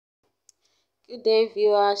Good day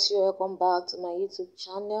viewers, welcome back to my YouTube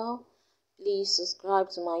channel. Please subscribe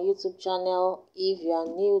to my YouTube channel if you are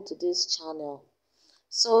new to this channel.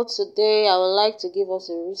 So today I would like to give us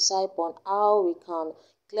a recipe on how we can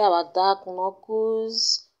clear our dark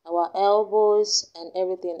knuckles, our elbows and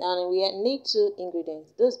everything. And we need two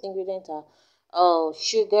ingredients. Those ingredients are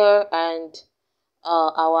sugar and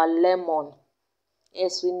our lemon.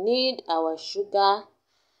 Yes, we need our sugar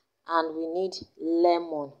and we need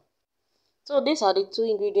lemon. So these are the two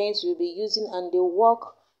ingredients we'll be using and they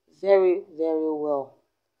work very well.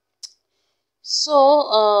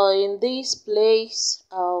 So in this place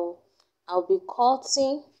I'll be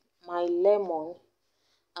cutting my lemon.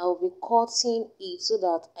 I'll be cutting it so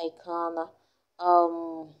that I can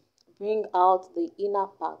bring out the inner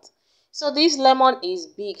part. So this lemon is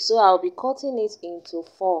big, so I'll be cutting it into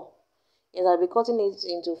four. Yes, I'll be cutting it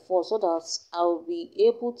into four so that I'll be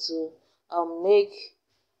able to make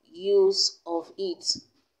use of it.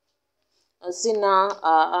 See now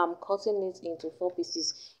I'm cutting it into four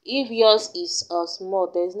pieces. If yours is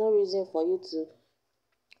small, there is no reason for you to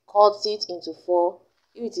cut it into four.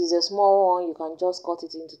 If it is a small one, you can just cut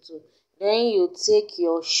it into two. Then you take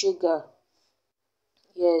your sugar,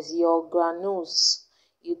 yes, your granules,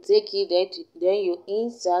 you take it, then you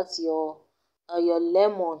insert your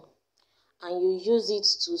lemon and you use it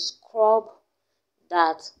to scrub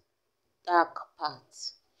that dark part.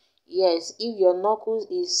 Yes, if your knuckles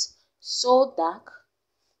is so dark,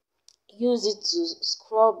 use it to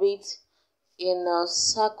scrub it in a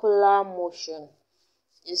circular motion.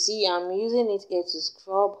 You see, I'm using it here to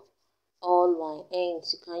scrub all my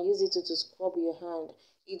ends. You can use it to scrub your hand.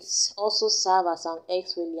 It also serves as an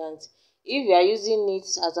exfoliant. If you are using it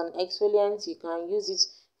as an exfoliant, you can use it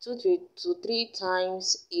 2 to 3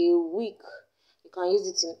 times a week. You can use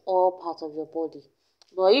it in all parts of your body.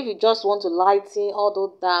 But if you just want to lighten all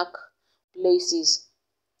those dark places,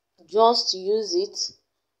 just use it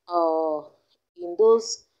in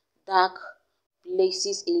those dark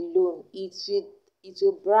places alone. It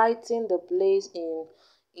will brighten the place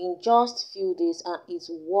in just few days, and it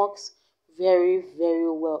works very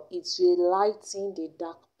well. It will lighten the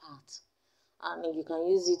dark part, and you can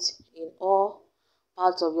use it in all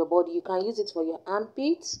parts of your body. You can use it for your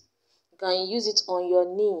armpit, you can use it on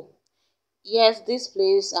your knee. Yes, this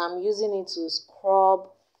place I'm using it to scrub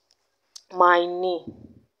my knee.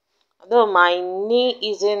 Although my knee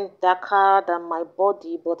isn't darker than my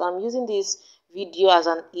body, but I'm using this video as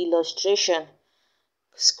an illustration.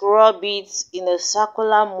 Scrub it in a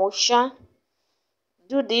circular motion.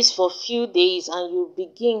 Do this for few days and you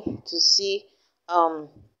begin to see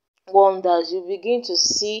wonders. You begin to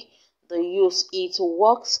see the use. It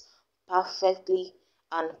works perfectly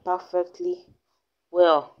and perfectly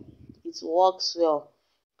well. It works well.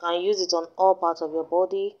 You can use it on all parts of your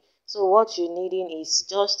body. So what you're needing is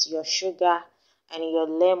just your sugar and your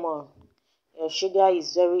lemon. Your sugar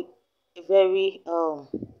is very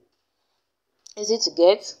easy to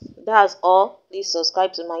get. That's all. Please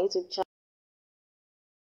subscribe to my YouTube channel.